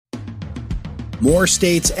More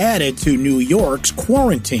states added to New York's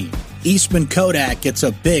quarantine. Eastman Kodak gets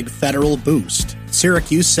a big federal boost.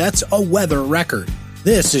 Syracuse sets a weather record.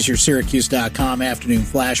 This is your Syracuse.com afternoon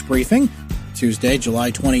flash briefing, Tuesday,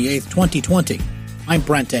 July 28th, 2020. I'm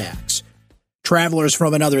Brent Axe. Travelers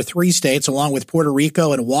from another 3 states, along with Puerto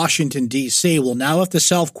Rico and Washington, D.C., will now have to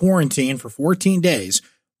self-quarantine for 14 days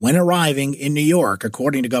when arriving in New York,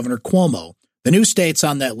 according to Governor Cuomo. The new states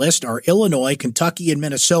on that list are Illinois, Kentucky, and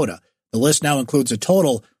Minnesota. The list now includes a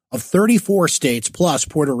total of 34 states plus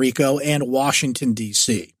Puerto Rico and Washington,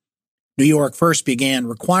 D.C. New York first began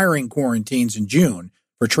requiring quarantines in June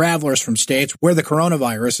for travelers from states where the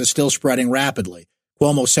coronavirus is still spreading rapidly.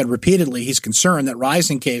 Cuomo said repeatedly he's concerned that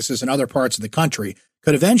rising cases in other parts of the country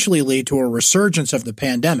could eventually lead to a resurgence of the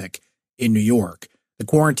pandemic in New York. The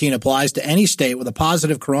quarantine applies to any state with a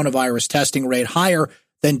positive coronavirus testing rate higher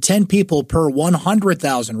than 10 people per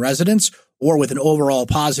 100,000 residents, or with an overall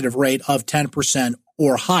positive rate of 10%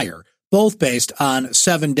 or higher, both based on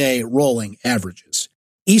 7-day rolling averages.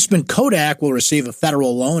 Eastman Kodak will receive a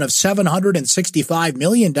federal loan of $765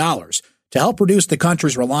 million to help reduce the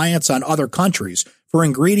country's reliance on other countries for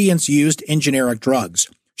ingredients used in generic drugs.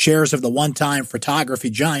 Shares of the one-time photography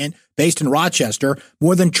giant based in Rochester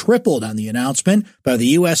more than tripled on the announcement by the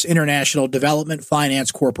U.S. International Development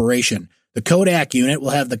Finance Corporation. The Kodak unit will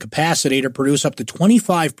have the capacity to produce up to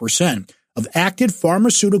 25% of active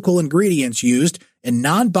pharmaceutical ingredients used in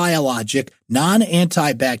non-biologic,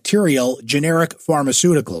 non-antibacterial generic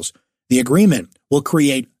pharmaceuticals. The agreement will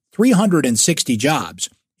create 360 jobs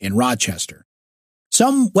in Rochester.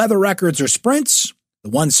 Some weather records are sprints. The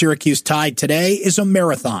one Syracuse tied today is a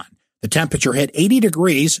marathon. The temperature hit 80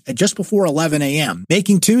 degrees at just before 11 a.m.,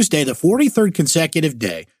 making Tuesday the 43rd consecutive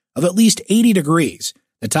day of at least 80 degrees.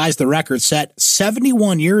 That ties the record set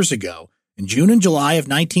 71 years ago in June and July of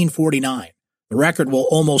 1949. The record will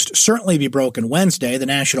almost certainly be broken Wednesday. The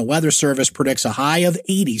National Weather Service predicts a high of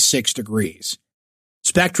 86 degrees.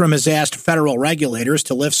 Spectrum has asked federal regulators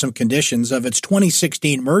to lift some conditions of its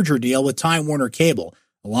 2016 merger deal with Time Warner Cable,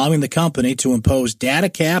 allowing the company to impose data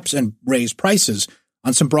caps and raise prices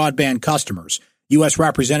on some broadband customers. U.S.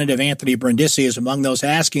 Representative Anthony Brindisi is among those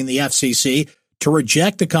asking the FCC to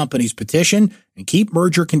reject the company's petition and keep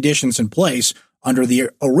merger conditions in place under the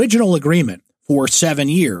original agreement for 7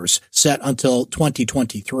 years, set until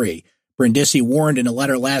 2023. Brindisi warned in a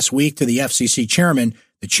letter last week to the FCC chairman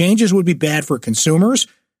the changes would be bad for consumers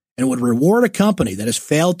and would reward a company that has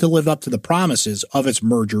failed to live up to the promises of its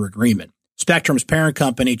merger agreement. Spectrum's parent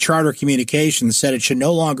company, Charter Communications, said it should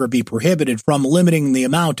no longer be prohibited from limiting the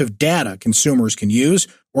amount of data consumers can use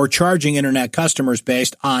or charging Internet customers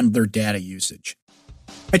based on their data usage.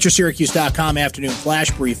 At your Syracuse.com afternoon flash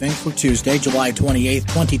briefing for Tuesday, July 28th,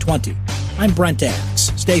 2020. I'm Brent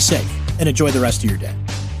Axe. Stay safe and enjoy the rest of your day.